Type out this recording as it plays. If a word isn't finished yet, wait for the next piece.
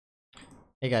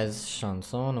Hey guys, Shaun,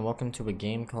 Slone, and welcome to a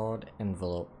game called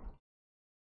Envelope.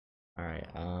 Alright,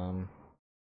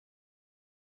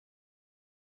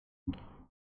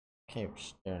 okay, we're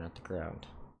staring at the ground.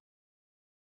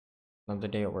 Another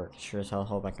day at work. Sure as hell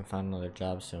hope I can find another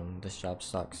job soon. This job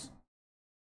sucks.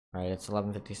 Alright, it's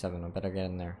 11:57. I better get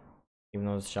in there. Even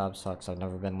though this job sucks, I've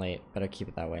never been late. Better keep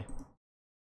it that way.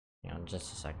 Hang on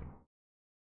just a second.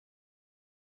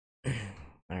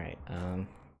 Alright,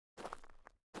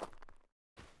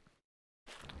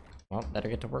 well, better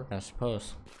get to work, I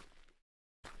suppose.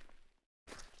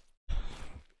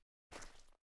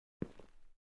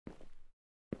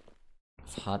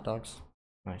 It's hot dogs?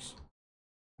 Nice.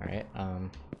 Alright,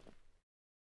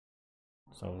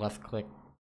 so left click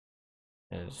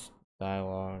is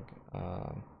dialogue,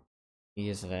 E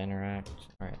is to interact.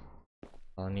 Alright,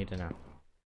 all I need to know.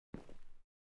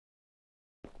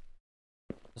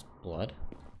 Just blood?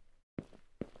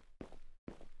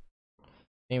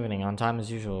 Evening, on time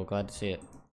as usual, glad to see it.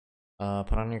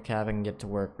 Put on your cap and get to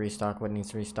work. Restock what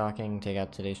needs restocking, take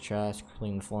out today's trash,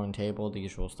 clean the floor and table, the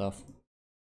usual stuff.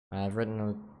 I've written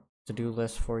a to-do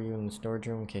list for you in the storage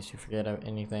room in case you forget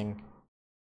anything.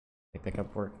 Pick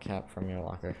up work cap from your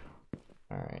locker.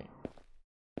 Alright.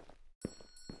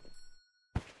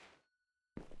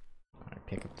 Alright,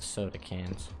 pick up the soda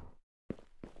cans.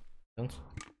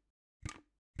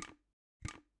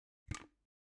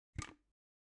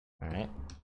 Alright.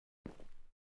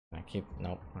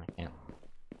 Nope, I can't.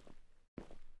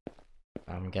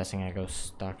 I'm guessing I go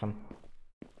stock them.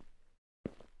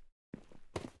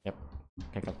 Yep,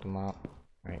 pick up the mop.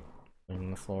 Right, clean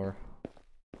the floor.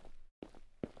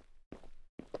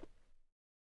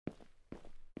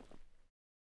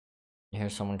 You hear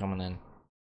someone coming in.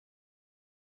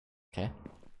 Okay.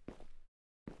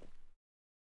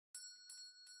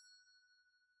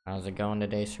 How's it going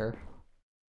today, sir?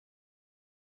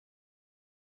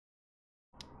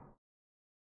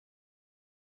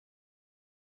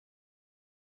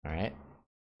 Alright.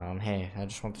 Hey, I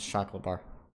just want the chocolate bar.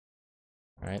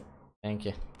 Alright, thank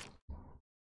you.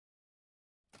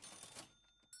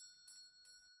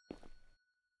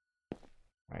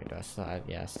 Alright, do I still have,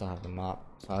 yeah, I still have the mop.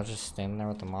 So I was just standing there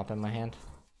with the mop in my hand.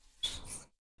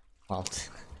 Well,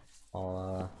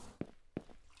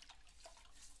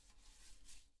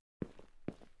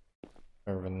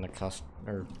 serving the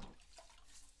or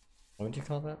what would you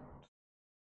call that?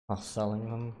 While selling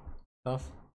them stuff?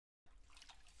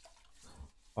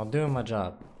 While doing my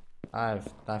job. I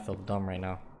feel dumb right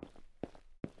now.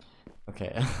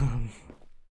 Okay.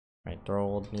 Right, throw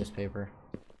old newspaper.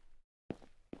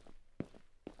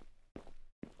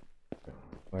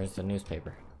 Where's the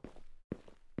newspaper?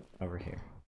 Over here.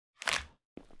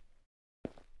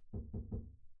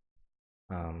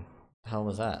 The hell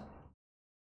was that?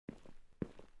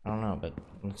 I don't know, but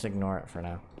let's ignore it for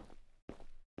now.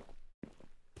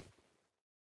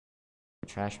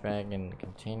 Trash bag and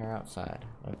container outside.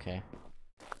 Okay.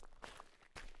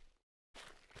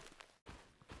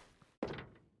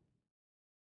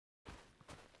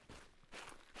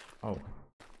 Oh.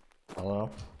 Hello?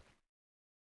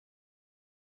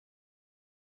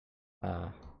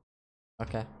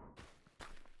 Okay.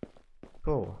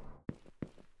 Cool.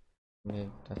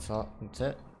 That's all. That's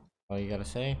it? All you gotta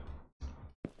say?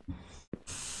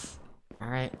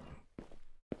 Alright.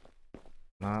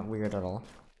 Not weird at all.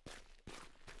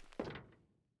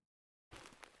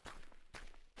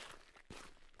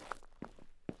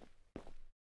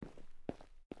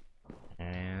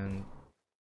 And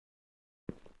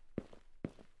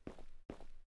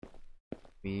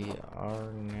we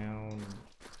are now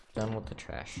done with the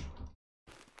trash.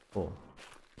 Cool.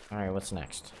 Alright, what's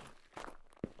next?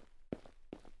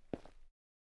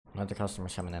 Another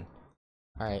customer's coming in.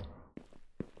 Alright.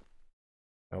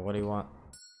 So what do you want?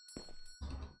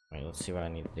 Wait, let's see what I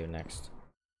need to do next.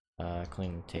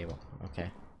 Clean the table. Okay.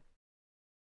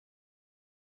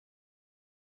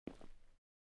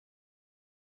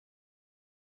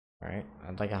 Alright,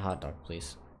 I'd like a hot dog,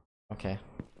 please. Okay.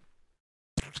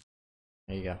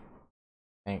 There you go.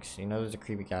 Thanks. You know there's a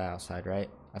creepy guy outside, right?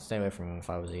 I'd stay away from him if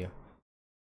I was you.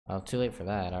 Too late for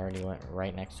that. I already went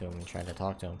right next to him and tried to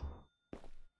talk to him.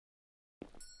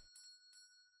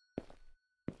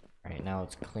 Alright, now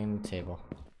let's clean the table.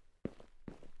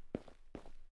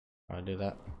 How do I do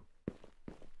that?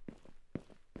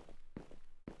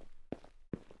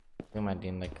 I think I might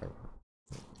need like a...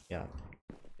 Yeah.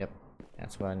 Yep.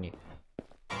 That's what I need.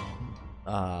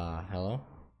 Hello?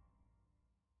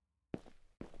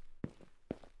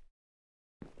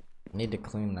 I need to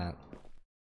clean that.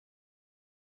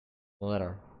 The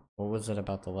letter. What was it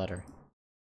about the letter?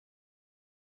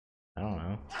 I don't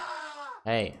know.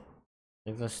 Hey.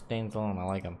 Leave the stains alone, I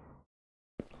like them.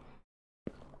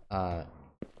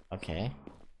 Okay.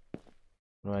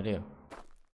 What do I do?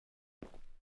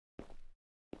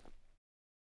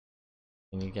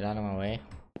 Can you get out of my way?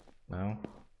 No?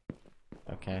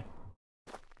 Okay.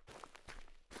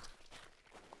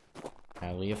 Can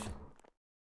I leave?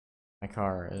 My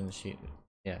car, and she...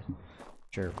 Yeah.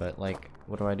 Sure, but like,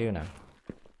 what do I do now?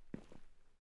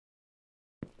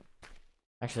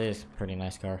 Actually, it's a pretty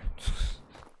nice car.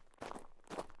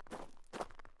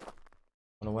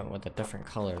 Would have went with a different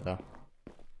color though.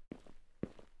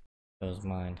 It was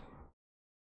mine.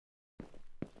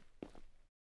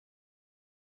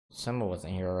 Symbol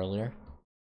wasn't here earlier.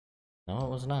 No, it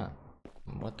was not.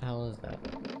 What the hell is that?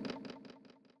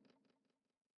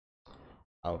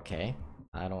 Okay.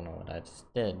 I don't know what I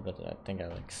just did, but I think I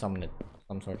like summoned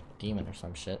some sort of demon or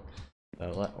some shit.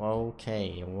 So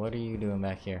okay, what are you doing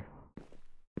back here?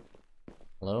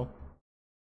 Hello?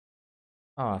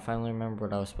 Oh, I finally remember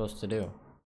what I was supposed to do.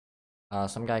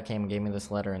 Some guy came and gave me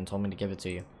this letter and told me to give it to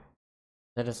you.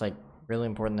 Said it's like really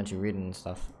important that you read it and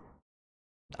stuff.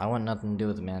 I want nothing to do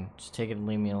with it, man. Just take it and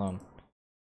leave me alone.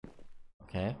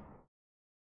 Okay.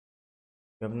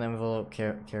 Open the envelope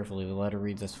carefully. The letter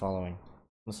reads as following.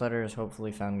 This letter has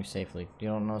hopefully found you safely. You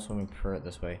don't notice when we prefer it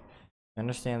this way. I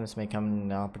understand this may come in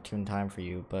an opportune time for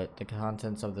you, but the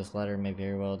contents of this letter may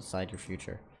very well decide your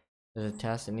future. There's a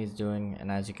task that needs doing, and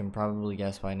as you can probably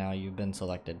guess by now, you've been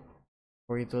selected.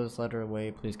 Before you throw this letter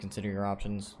away, please consider your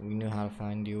options. We knew how to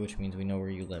find you, which means we know where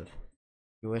you live.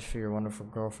 If you wish for your wonderful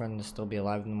girlfriend to still be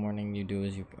alive in the morning, you do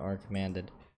as you are commanded.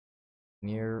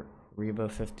 Near Reba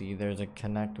 50, there's a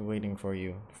connect waiting for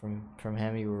you. From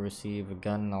him, you will receive a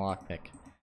gun and a lockpick.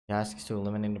 The task is to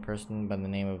eliminate a person by the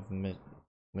name of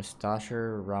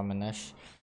Mustashar Ramanesh.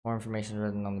 More information is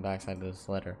written on the backside of this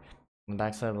letter. On the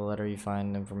backside of the letter, you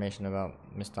find information about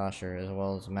Mustashar, as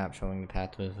well as a map showing the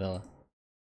path to his villa.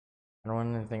 I don't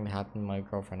want anything to happen to my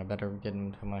girlfriend. I better get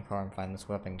into my car and find this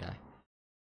weapon guy.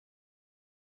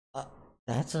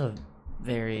 That's a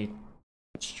very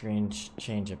strange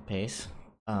change of pace.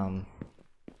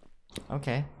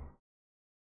 Okay.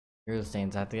 Here are the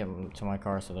stains. I have to get to my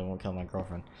car so they won't kill my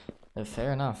girlfriend.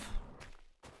 Fair enough.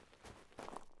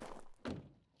 To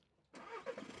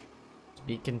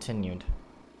be continued.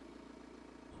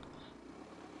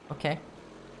 Okay.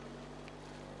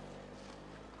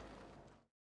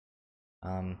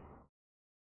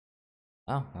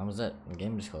 Oh, that was it. The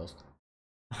game just closed.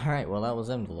 Alright, well that was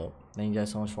Envelope. Thank you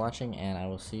guys so much for watching, and I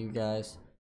will see you guys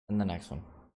in the next one.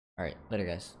 Alright, later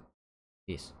guys.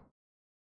 Peace.